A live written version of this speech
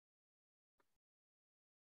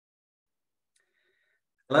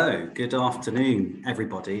Hello, good afternoon,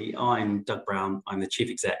 everybody. I'm Doug Brown. I'm the Chief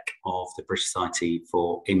Exec of the British Society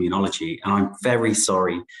for Immunology, and I'm very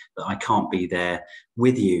sorry that I can't be there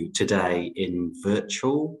with you today in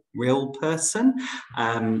virtual real person.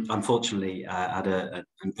 Unfortunately, I had an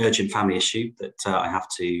urgent family issue that I have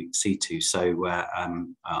to see to, so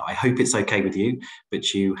I hope it's okay with you,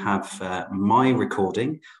 but you have my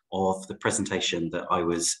recording of the presentation that I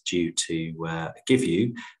was due to give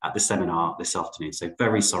you at the seminar this afternoon. So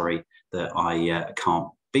very sorry that I can't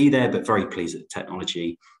be there, but very pleased that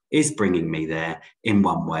technology is bringing me there in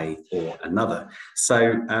one way or another.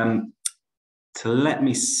 So to let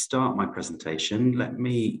me start my presentation, let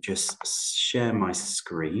me just share my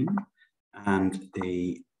screen, and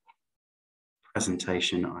the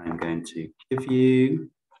presentation I am going to give you,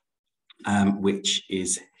 which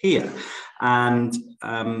is here. And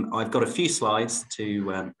I've got a few slides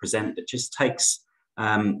to present that just takes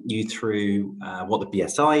you through what the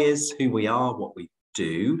BSI is, who we are, what we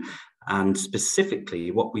do, and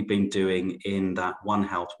specifically what we've been doing in that One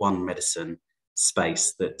Health, One Medicine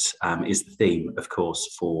space that is the theme, of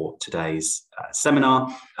course, for today's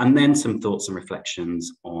seminar, and then some thoughts and reflections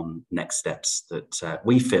on next steps that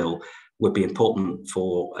we feel would be important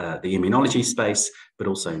for the immunology space, but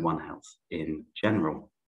also One Health in general.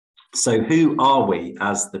 So who are we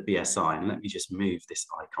as the BSI? And let me just move this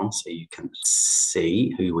icon so you can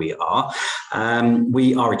see who we are.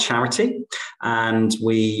 We are a charity and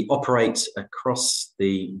we operate across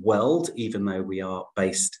the world, even though we are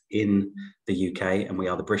based in the UK and we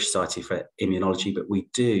are the British Society for Immunology, but we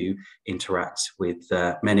do interact with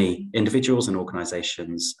many individuals and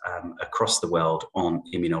organisations across the world on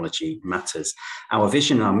immunology matters. Our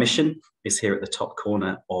vision and our mission is here at the top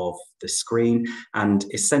corner of the screen, and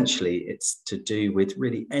essentially it's to do with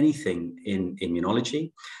really anything in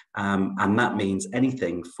immunology, and that means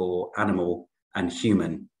anything for animal and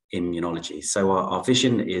human immunology. So our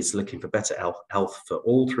vision is looking for better health for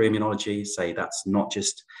all through immunology. Say that's not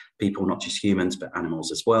just people, not just humans, but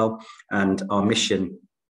animals as well. And our mission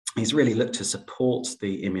is really look to support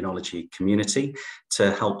the immunology community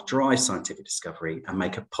to help drive scientific discovery and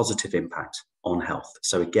make a positive impact on health.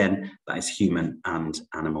 So again, that is human and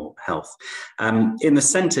animal health. In the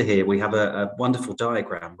center here, we have a wonderful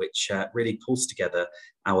diagram which really pulls together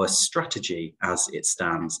our strategy as it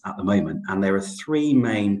stands at the moment. And there are three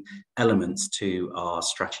main elements to our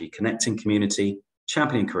strategy: connecting community,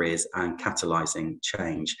 championing careers, and catalyzing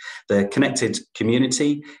change. The connected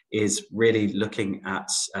community is really looking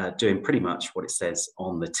at doing pretty much what it says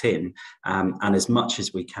on the tin, and as much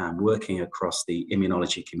as we can, working across the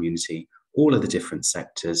immunology community, all of the different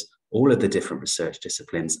sectors, all of the different research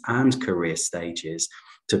disciplines and career stages,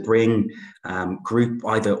 to bring group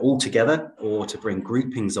either all together or to bring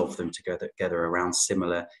groupings of them together around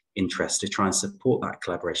similar interests, to try and support that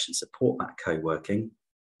collaboration, support that co-working,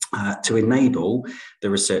 to enable the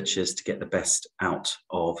researchers to get the best out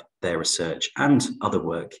of their research and other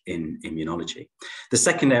work in immunology. The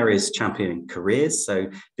second area is championing careers. So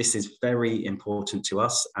this is very important to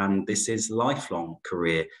us, and this is lifelong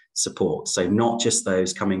career support. So not just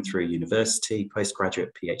those coming through university,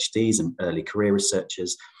 postgraduate PhDs and early career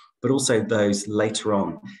researchers, but also those later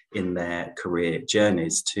on in their career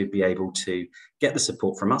journeys to be able to get the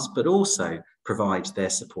support from us, but also provide their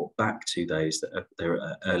support back to those that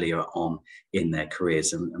are earlier on in their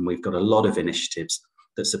careers. And we've got a lot of initiatives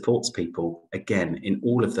that supports people, again, in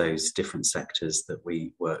all of those different sectors that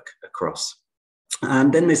we work across.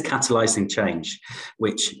 And then there's catalyzing change,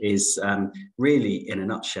 which is really, in a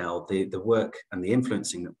nutshell, the work and the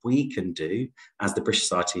influencing that we can do as the British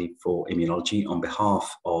Society for Immunology on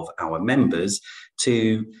behalf of our members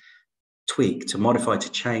to tweak, to modify,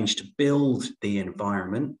 to change, to build the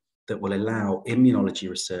environment that will allow immunology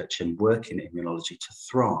research and work in immunology to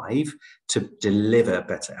thrive, to deliver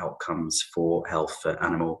better outcomes for health, for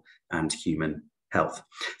animal and human health.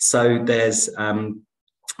 So there's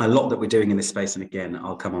a lot that we're doing in this space, and again,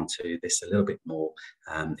 I'll come on to this a little bit more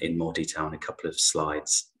in more detail in a couple of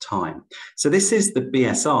slides' time. So this is the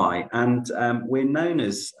BSI, and we're known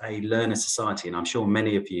as a learner society, and I'm sure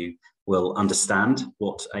many of you will understand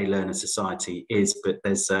what a learner society is, but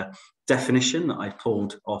there's a definition that I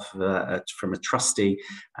pulled off from a trusty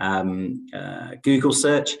Google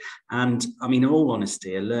search. And I mean, in all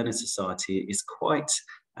honesty, a learner society is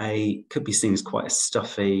could be seen as quite a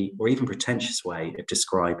stuffy or even pretentious way of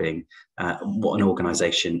describing what an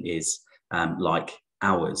organization is like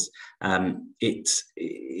ours.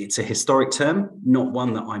 It's a historic term, not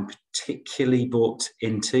one that I'm particularly bought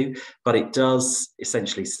into, but it does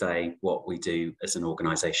essentially say what we do as an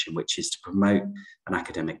organization, which is to promote an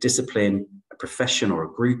academic discipline, a profession or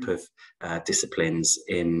a group of disciplines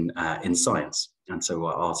in science. And so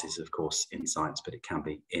ours is, of course, in science, but it can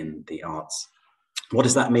be in the arts. What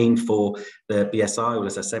does that mean for the BSI? Well,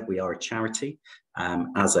 as I said, we are a charity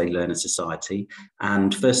as a learner society.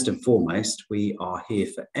 And first and foremost, we are here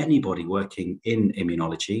for anybody working in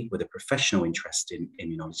immunology with a professional interest in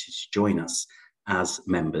immunology to join us as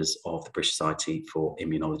members of the British Society for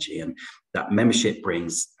Immunology. And that membership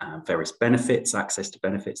brings various benefits, access to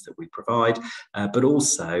benefits that we provide, but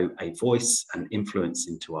also a voice and influence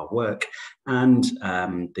into our work, and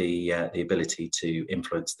the ability to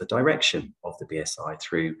influence the direction of the BSI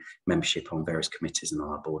through membership on various committees and on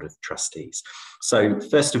our board of trustees. So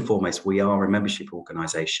first and foremost, we are a membership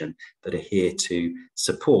organisation that are here to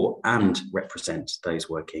support and represent those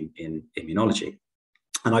working in immunology.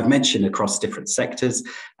 And I've mentioned across different sectors,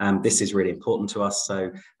 this is really important to us.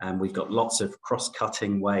 So we've got lots of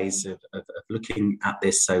cross-cutting ways of looking at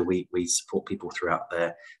this. So we support people throughout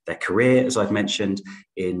their career, as I've mentioned,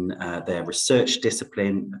 in their research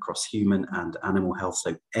discipline across human and animal health.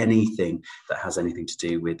 So anything that has anything to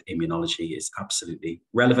do with immunology is absolutely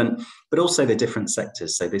relevant, but also the different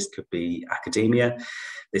sectors. So this could be academia,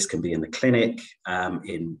 this can be in the clinic,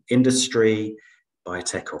 in industry,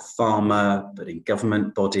 biotech or pharma, but in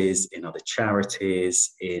government bodies, in other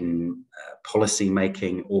charities, in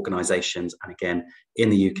policy-making organisations, and again,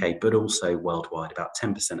 in the UK, but also worldwide. About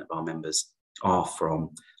 10% of our members are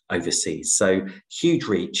from overseas. So huge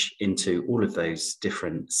reach into all of those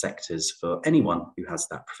different sectors for anyone who has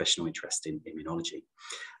that professional interest in immunology.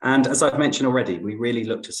 And as I've mentioned already, we really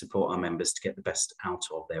look to support our members to get the best out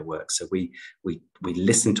of their work. So we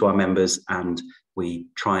listen to our members and we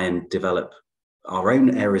try and develop our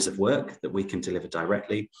own areas of work that we can deliver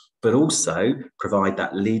directly, but also provide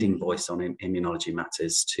that leading voice on immunology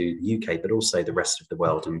matters to the UK, but also the rest of the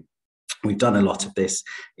world. And we've done a lot of this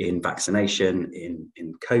in vaccination,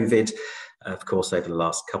 in COVID, of course, over the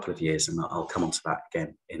last couple of years, and I'll come on to that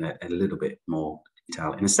again in a little bit more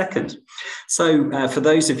detail in a second. So for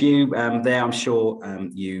those of you there, I'm sure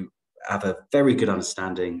you have a very good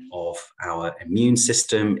understanding of our immune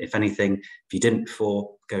system. If anything, if you didn't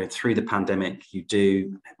before going through the pandemic, you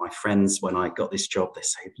do. My friends, when I got this job, they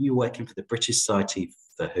say, "Are you working for the British Society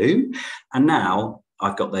for who?" And now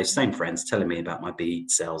I've got those same friends telling me about my B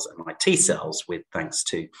cells and my T cells, with thanks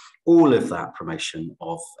to all of that promotion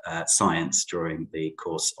of science during the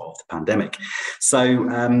course of the pandemic. So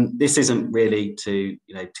this isn't really to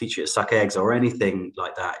teach you to suck eggs or anything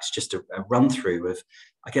like that. It's just a run through of,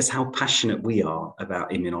 I guess, how passionate we are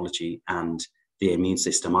about immunology and the immune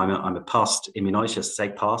system. I'm a past immunologist. I say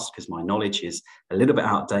past because my knowledge is a little bit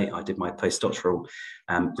out of date. I did my postdoctoral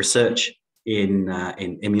research in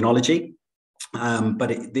immunology.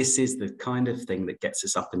 But this is the kind of thing that gets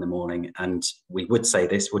us up in the morning. And we would say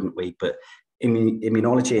this, wouldn't we? But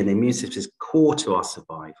immunology and the immune system is core to our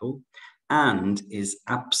survival and is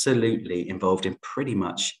absolutely involved in pretty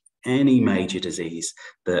much any major disease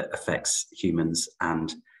that affects humans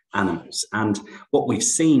and animals. And what we've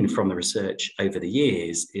seen from the research over the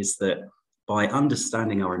years is that by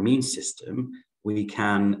understanding our immune system, we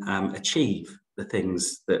can achieve the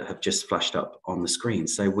things that have just flashed up on the screen.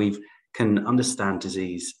 So we can understand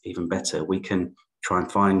disease even better. We can try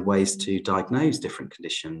and find ways to diagnose different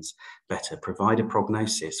conditions better, provide a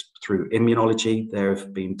prognosis. Through immunology, there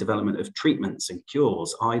have been development of treatments and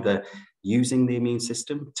cures, either using the immune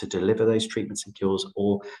system to deliver those treatments and cures,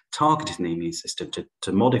 or targeting the immune system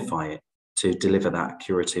to modify it to deliver that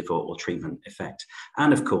curative or treatment effect.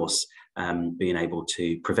 And of course, being able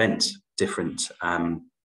to prevent different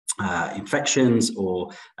infections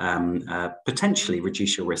or potentially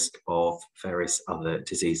reduce your risk of various other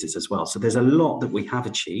diseases as well. So there's a lot that we have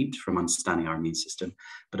achieved from understanding our immune system,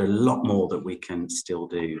 but a lot more that we can still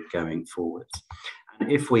do going forward.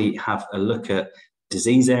 And if we have a look at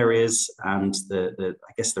disease areas and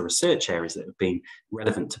I guess the research areas that have been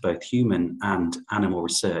relevant to both human and animal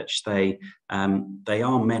research, they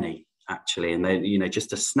are many actually, and they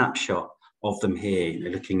just a snapshot of them here,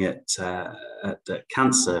 looking at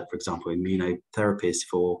cancer, for example, immunotherapies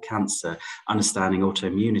for cancer, understanding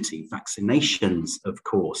autoimmunity, vaccinations, of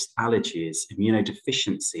course, allergies,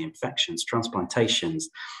 immunodeficiency, infections, transplantations,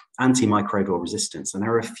 antimicrobial resistance. And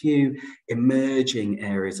there are a few emerging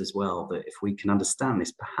areas as well that if we can understand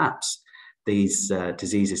this, perhaps these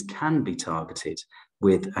diseases can be targeted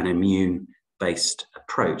with an immune-based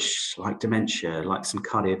approach, like dementia, like some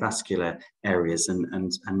cardiovascular areas,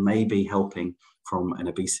 and maybe helping from an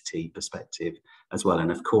obesity perspective as well.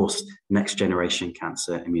 And of course, next generation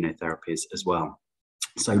cancer immunotherapies as well.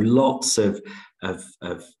 So lots of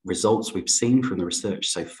results we've seen from the research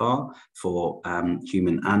so far for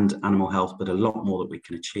human and animal health, but a lot more that we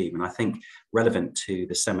can achieve. And I think relevant to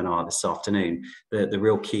the seminar this afternoon, the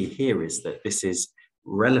real key here is that this is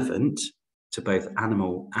relevant to both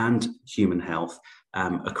animal and human health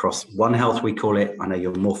across One Health, we call it. I know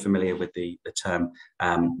you're more familiar with the term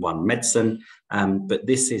One Medicine, but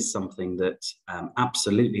this is something that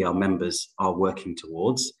absolutely our members are working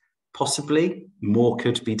towards. Possibly more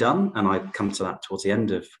could be done, and I come to that towards the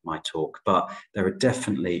end of my talk, but there are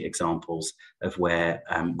definitely examples of where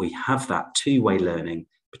we have that two-way learning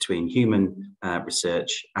between human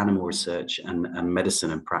research, animal research, and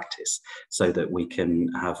medicine and practice, so that we can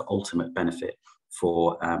have ultimate benefit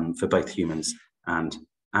for both humans and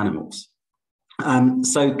animals.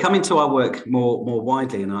 So coming to our work more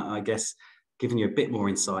widely, and I guess giving you a bit more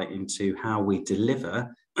insight into how we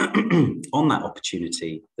deliver on that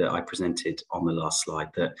opportunity that I presented on the last slide,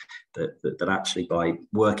 that actually by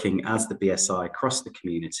working as the BSI across the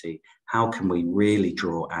community, how can we really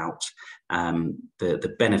draw out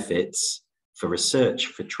the benefits for research,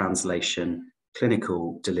 for translation,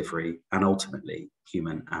 clinical delivery, and ultimately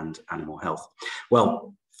human and animal health?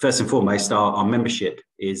 Well, first and foremost, our membership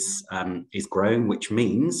is growing, which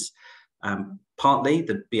means partly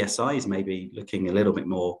the BSI is maybe looking a little bit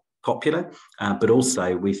more popular, but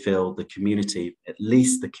also we feel the community, at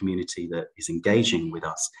least the community that is engaging with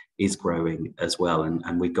us, is growing as well.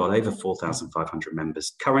 And we've got over 4,500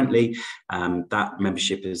 members currently. That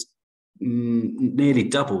membership is nearly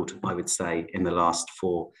doubled, I would say, in the last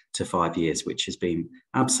 4 to 5 years, which has been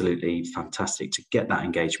absolutely fantastic to get that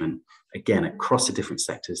engagement, again, across the different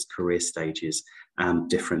sectors, career stages, and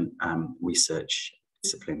different research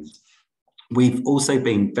disciplines. We've also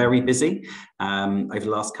been very busy over the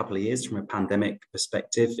last couple of years from a pandemic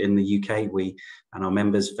perspective. In the UK, we and our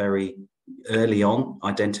members very early on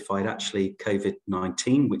identified actually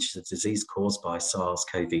COVID-19, which is a disease caused by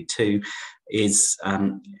SARS-CoV-2, is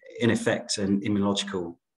in effect an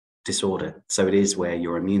immunological disorder. So it is where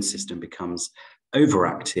your immune system becomes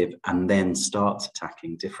overactive and then starts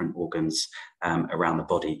attacking different organs around the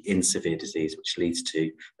body in severe disease, which leads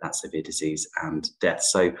to that severe disease and death.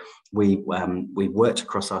 So we worked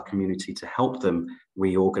across our community to help them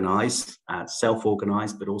reorganize,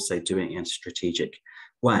 self-organize, but also doing it in a strategic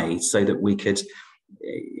way so that we could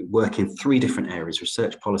work in 3 different areas: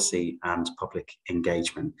 research, policy, and public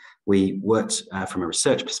engagement. We worked from a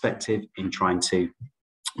research perspective in trying to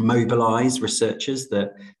mobilize researchers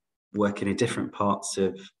that working in different parts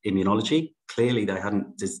of immunology. Clearly, they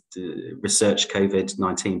hadn't researched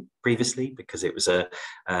COVID-19 previously because it was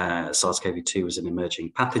SARS-CoV-2 was an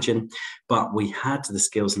emerging pathogen, but we had the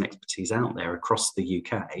skills and expertise out there across the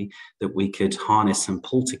UK that we could harness and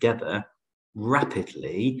pull together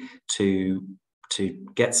rapidly to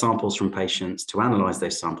get samples from patients, to analyze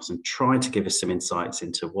those samples and try to give us some insights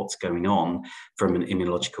into what's going on from an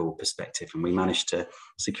immunological perspective. And we managed to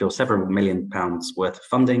secure several £1 million worth of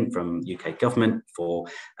funding from UK government for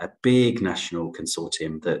a big national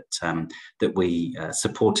consortium that we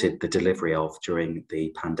supported the delivery of during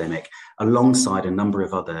the pandemic, alongside a number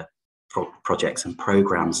of other projects and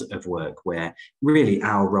programs of work where really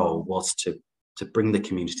our role was to bring the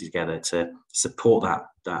community together, to support that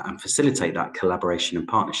and facilitate that collaboration and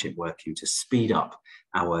partnership working to speed up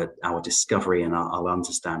our discovery and our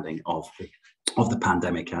understanding of the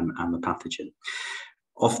pandemic and the pathogen.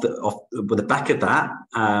 With the back of that,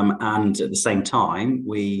 and at the same time,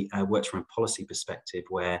 we worked from a policy perspective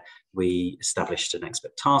where we established an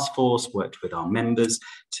expert task force, worked with our members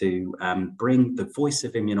to bring the voice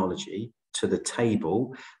of immunology to the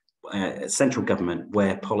table, central government,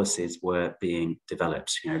 where policies were being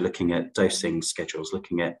developed, looking at dosing schedules,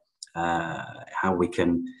 looking at how we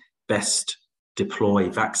can best deploy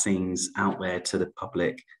vaccines out there to the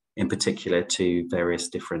public, in particular to various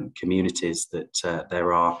different communities that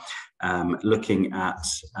there are, looking at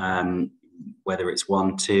whether it's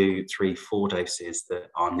 1, 2, 3, 4 doses that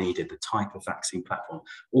are needed, the type of vaccine platform.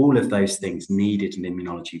 All of those things needed an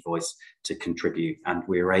immunology voice to contribute, and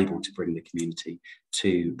we were able to bring the community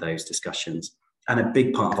to those discussions. And a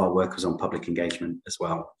big part of our work was on public engagement as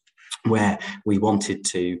well, where we wanted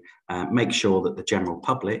to make sure that the general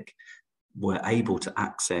public were able to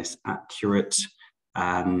access accurate,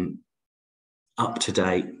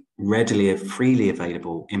 up-to-date, readily, freely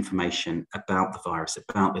available information about the virus,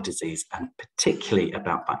 about the disease, and particularly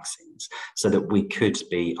about vaccines, so that we could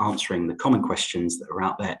be answering the common questions that are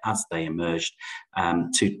out there as they emerged,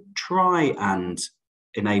 to try and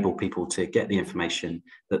enable people to get the information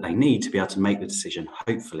that they need to be able to make the decision,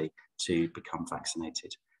 hopefully, to become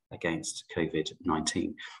vaccinated. against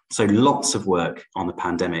COVID-19. So lots of work on the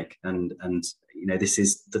pandemic, and you know, this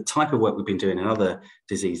is the type of work we've been doing in other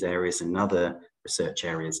disease areas and other research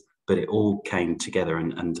areas, but it all came together,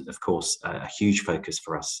 and of course a huge focus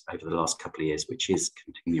for us over the last couple of years, which is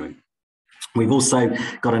continuing. We've also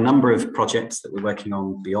got a number of projects that we're working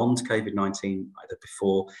on beyond COVID-19, either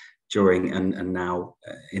before, during, and now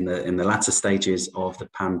in the latter stages of the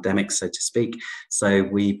pandemic, so to speak. So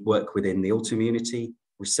we work within the autoimmunity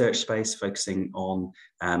research space, focusing on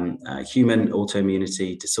human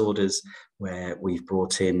autoimmunity disorders, where we've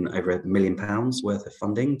brought in over £1 million worth of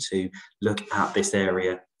funding to look at this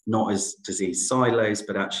area, not as disease silos,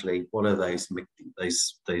 but actually what are those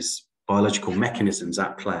biological mechanisms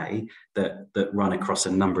at play that run across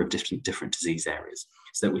a number of different disease areas,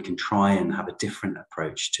 so that we can try and have a different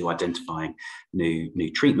approach to identifying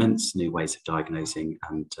new treatments, new ways of diagnosing,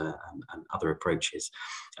 and other approaches.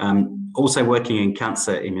 Also working in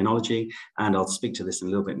cancer immunology, and I'll speak to this in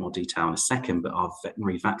a little bit more detail in a second, but our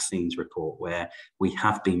veterinary vaccines report, where we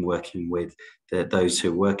have been working with those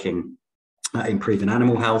who are working improving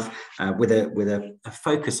animal health, with a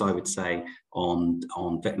focus, I would say, on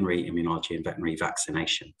veterinary immunology and veterinary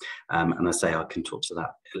vaccination. And I say I can talk to that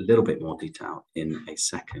a little bit more detail in a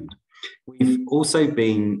second. We've also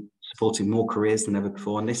been supporting more careers than ever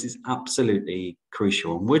before, and this is absolutely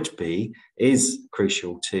crucial, and is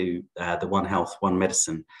crucial to the One Health, One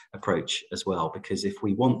Medicine approach as well, because if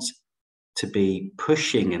we want to be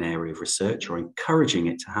pushing an area of research or encouraging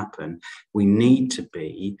it to happen, we need to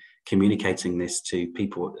be communicating this to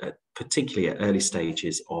people, particularly at early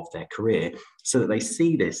stages of their career, so that they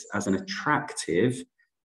see this as an attractive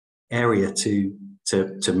area to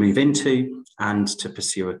move into and to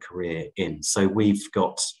pursue a career in. So we've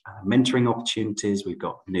got mentoring opportunities, we've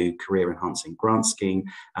got new career enhancing grant scheme,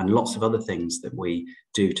 and lots of other things that we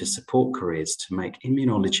do to support careers to make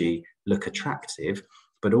immunology look attractive,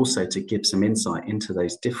 but also to give some insight into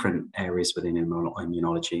those different areas within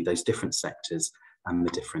immunology, those different sectors and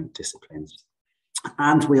the different disciplines.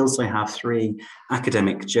 And we also have 3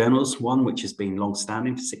 academic journals, one which has been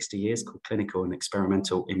long-standing for 60 years called Clinical and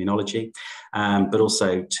Experimental Immunology, but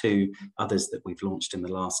also 2 others that we've launched in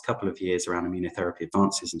the last couple of years around immunotherapy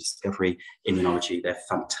advances and discovery immunology. They're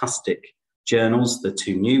fantastic journals. The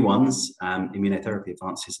 2 new ones, Immunotherapy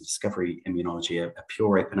Advances and Discovery Immunology, are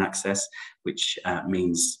pure open access, which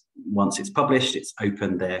means once it's published, it's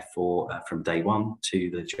open therefore from day one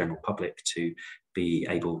to the general public to be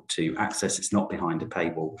able to access. It's not behind a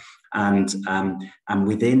paywall. And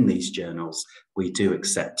within these journals, we do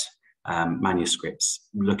accept manuscripts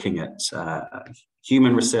looking at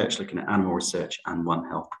human research, looking at animal research, and One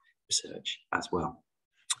Health research as well.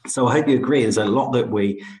 So I hope you agree there's a lot that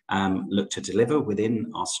we look to deliver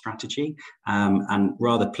within our strategy, and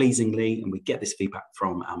rather pleasingly, and we get this feedback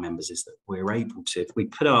from our members, is that we're able to, if we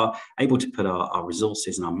able to put our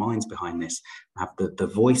resources and our minds behind this, have the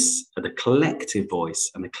voice, the collective voice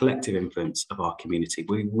and the collective influence of our community,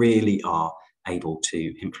 we really are able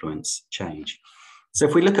to influence change. So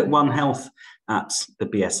if we look at One Health at the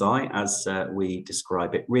BSI, as we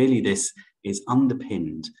describe it, really this is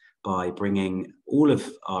underpinned by bringing all of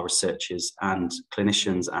our researchers and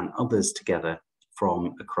clinicians and others together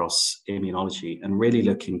from across immunology, and really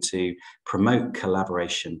looking to promote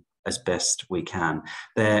collaboration as best we can.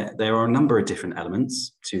 There are a number of different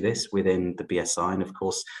elements to this within the BSI, and of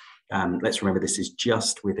course, let's remember this is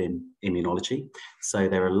just within immunology. So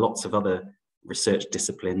there are lots of other research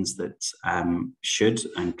disciplines that should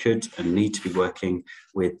and could and need to be working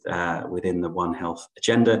with within the One Health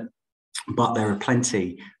agenda. But there are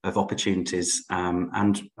plenty of opportunities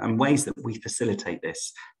and ways that we facilitate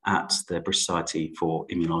this at the British Society for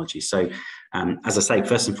Immunology. So, as I say,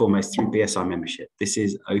 first and foremost, through BSI membership, this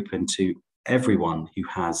is open to everyone who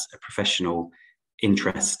has a professional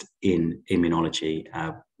interest in immunology,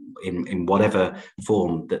 in whatever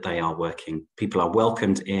form that they are working. People are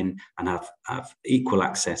welcomed in and have equal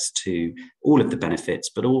access to all of the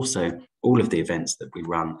benefits, but also all of the events that we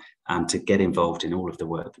run, and to get involved in all of the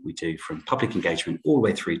work that we do, from public engagement all the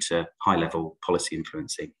way through to high-level policy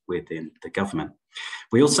influencing within the government.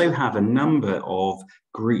 We also have a number of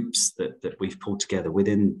groups that we've pulled together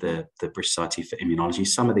within the British Society for Immunology.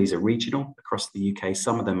 Some of these are regional across the UK,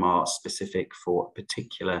 some of them are specific for a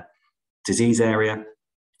particular disease area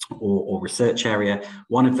or research area.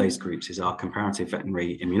 One of those groups is our Comparative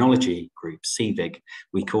Veterinary Immunology group, CVIG,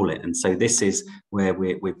 we call it. And so this is where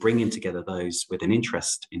we're bringing together those with an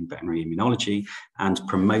interest in veterinary immunology and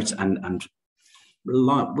promote, and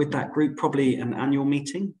with that group, probably an annual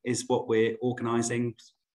meeting is what we're organising,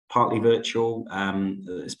 partly virtual.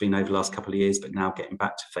 It's been over the last couple of years, but now getting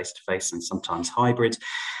back to face-to-face and sometimes hybrid.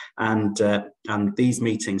 And these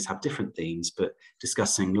meetings have different themes, but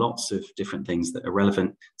discussing lots of different things that are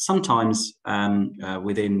relevant, sometimes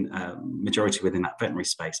majority within that veterinary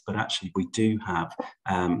space, but actually we do have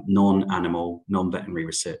non-animal, non-veterinary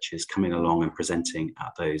researchers coming along and presenting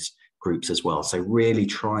at those groups as well. So really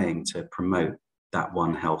trying to promote that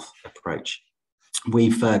One Health approach.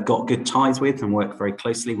 We've got good ties with and work very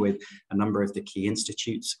closely with a number of the key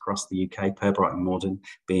institutes across the UK, Pirbright and Morden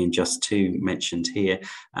being just two mentioned here.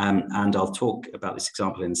 And I'll talk about this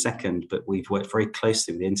example in a second, but we've worked very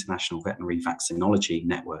closely with the International Veterinary Vaccinology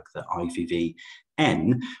Network, the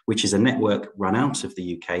IVVN, which is a network run out of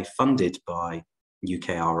the UK, funded by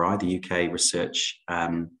UKRI, the UK Research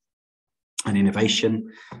and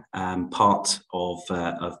Innovation part of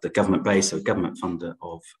the government base, so government funder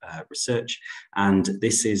of research. And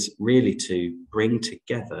this is really to bring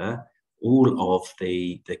together all of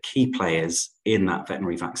the key players in that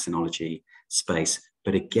veterinary vaccinology space,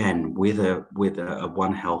 but again, with a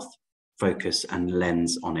One Health focus and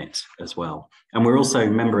lens on it as well. And we're also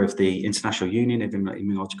a member of the International Union of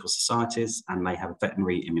Immunological Societies, and they have a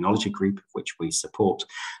veterinary immunology group, which we support.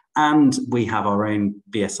 And we have our own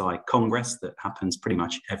BSI Congress that happens pretty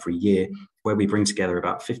much every year, where we bring together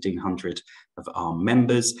about 1,500 of our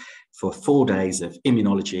members for 4 days of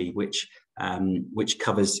immunology, which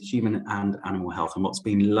covers human and animal health. And what's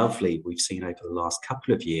been lovely, we've seen over the last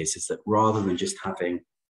couple of years, is that rather than just having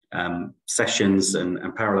sessions and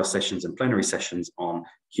parallel sessions and plenary sessions on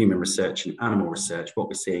human research and animal research, what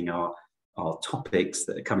we're seeing are topics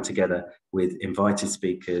that are coming together with invited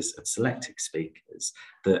speakers and selected speakers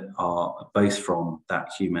that are both from that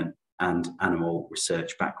human and animal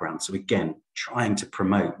research background. So again, trying to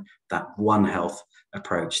promote that One Health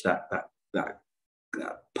approach, that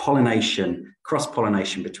pollination,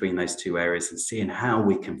 cross-pollination between those two areas, and seeing how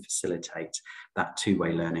we can facilitate that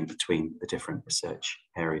two-way learning between the different research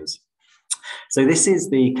areas. So this is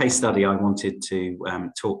the case study I wanted to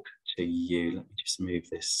talk to you. Let me just move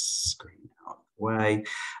this screen out of the way.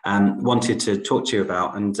 Wanted to talk to you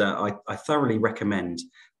about, and I thoroughly recommend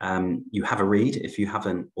you have a read if you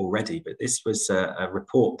haven't already, but this was a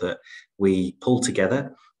report that we pulled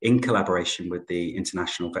together in collaboration with the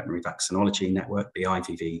International Veterinary Vaccinology Network, the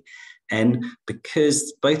IVVN,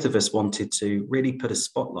 because both of us wanted to really put a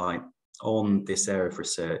spotlight on this area of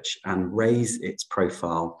research and raise its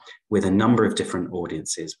profile with a number of different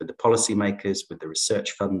audiences, with the policymakers, with the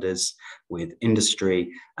research funders, with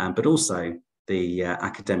industry, but also the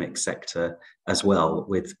academic sector as well,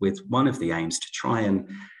 with one of the aims to try and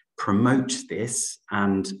promote this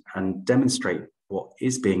and demonstrate what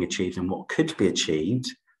is being achieved and what could be achieved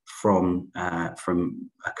from a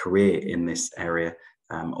career in this area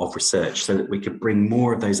of research, so that we could bring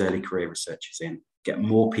more of those early career researchers in, get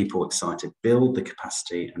more people excited, build the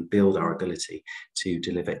capacity and build our ability to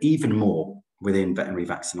deliver even more within veterinary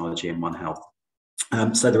vaccinology and One Health.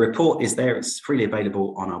 So the report is there, it's freely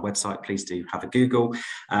available on our website, please do have a Google,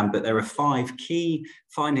 but there are 5 key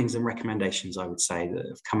findings and recommendations, I would say, that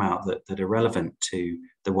have come out that are relevant to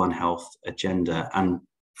the One Health agenda. And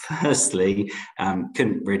firstly,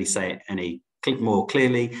 couldn't really say it any more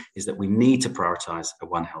clearly, is that we need to prioritise a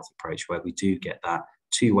One Health approach where we do get that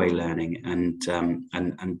two-way learning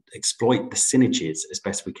and exploit the synergies as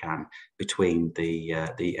best we can between the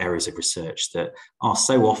areas of research that are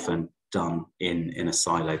so often done in a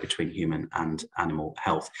silo between human and animal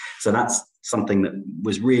health. So that's something that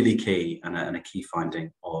was really key and a key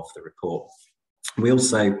finding of the report. We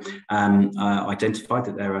also identified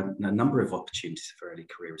that there are a number of opportunities for early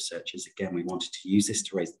career researchers. Again, we wanted to use this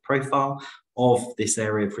to raise the profile of this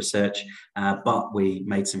area of research, but we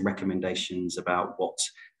made some recommendations about what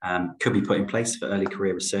could be put in place for early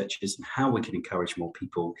career researchers and how we can encourage more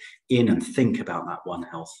people in and think about that One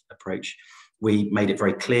Health approach. We made it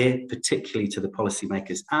very clear, particularly to the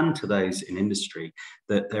policymakers and to those in industry,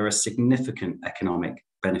 that there are significant economic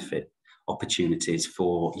benefit opportunities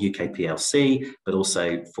for UK PLC, but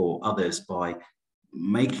also for others, by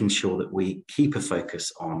making sure that we keep a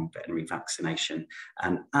focus on veterinary vaccination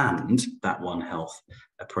and that One Health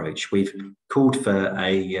approach. We've called for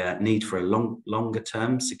a need for a longer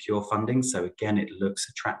term secure funding. So again, it looks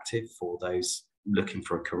attractive for those looking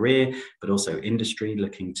for a career, but also industry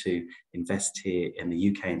looking to invest here in the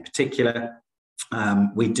UK in particular.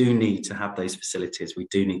 We do need to have those facilities. We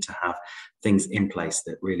do need to have things in place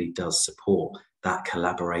that really does support that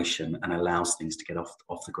collaboration and allows things to get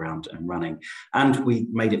off the ground and running. And we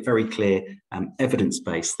made it very clear,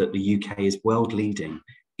 evidence-based, that the UK is world leading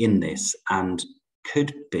in this, and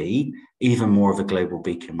could be even more of a global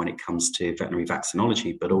beacon when it comes to veterinary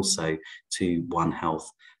vaccinology, but also to One Health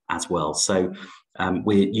as well. So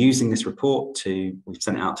we're using this report we've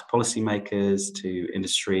sent it out to policymakers, to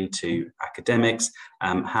industry, to academics,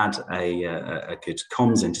 had a good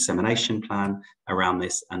comms and dissemination plan around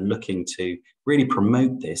this, and looking to really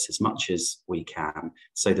promote this as much as we can,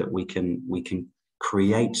 so that we can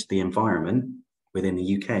create the environment within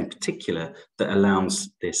the UK in particular that allows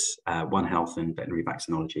this One Health and veterinary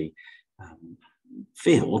vaccinology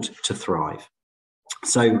field to thrive.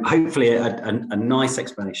 So hopefully a nice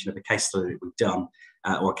explanation of a case study that we've done,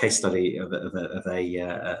 or a case study of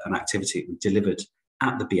an activity we delivered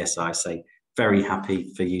at the BSISA. Very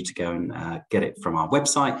happy for you to go and get it from our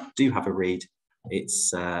website. Do have a read.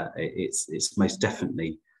 It's most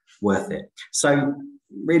definitely worth it. So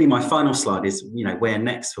really my final slide is, where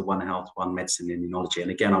next for One Health, One Medicine, Immunology. And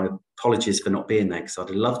again, I apologies for not being there, because I'd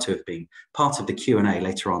love to have been part of the Q&A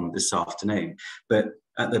later on this afternoon. But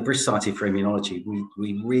at the British Society for Immunology,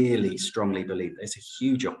 we really strongly believe there's a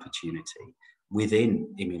huge opportunity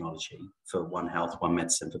within immunology for One Health, One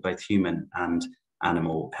Medicine, for both human and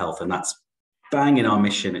animal health. And that's bang in our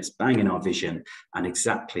mission, it's bang in our vision, and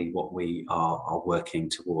exactly what we are working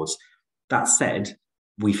towards. That said,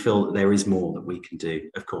 we feel that there is more that we can do,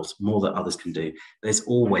 of course, more that others can do. There's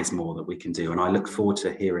always more that we can do. And I look forward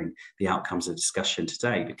to hearing the outcomes of the discussion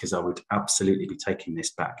today, because I would absolutely be taking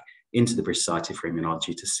this back into the British Society for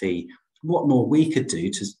Immunology to see what more we could do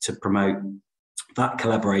to promote that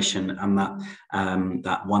collaboration and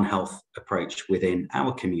that One Health approach within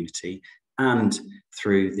our community, and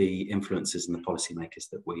through the influencers and the policymakers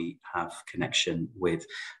that we have connection with.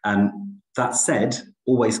 That said,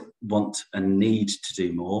 always want and need to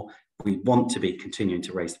do more. We want to be continuing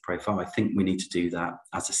to raise the profile. I think we need to do that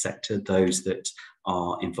as a sector, those that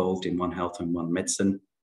are involved in One Health and One Medicine.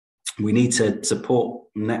 We need to support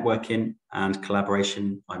networking and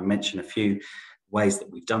collaboration. I mentioned a few ways that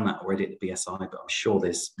we've done that already at the BSI, but I'm sure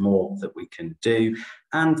there's more that we can do.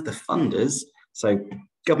 And the funders, so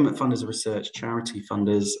government funders of research, charity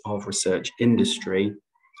funders of research, industry,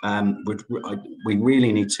 we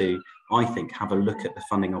really need to, I think, have a look at the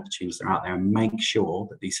funding opportunities that are out there and make sure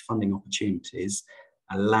that these funding opportunities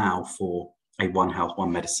allow for a One Health,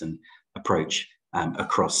 One Medicine approach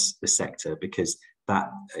across the sector, because that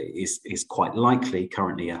is quite likely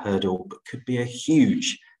currently a hurdle, but could be a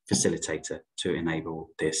huge facilitator to enable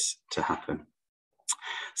this to happen.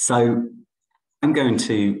 So I'm going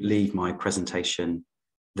to leave my presentation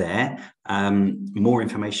there. More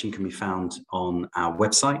information can be found on our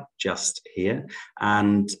website just here.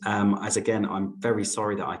 And as again, I'm very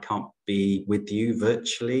sorry that I can't be with you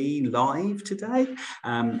virtually live today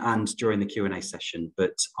and during the Q&A session,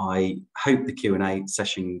 but I hope the Q&A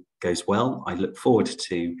session goes well. I look forward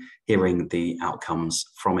to hearing the outcomes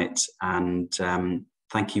from it. And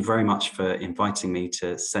thank you very much for inviting me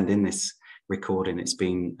to send in this recording. It's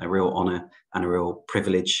been a real honour and a real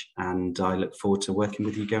privilege, and I look forward to working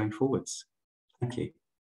with you going forwards. Thank you.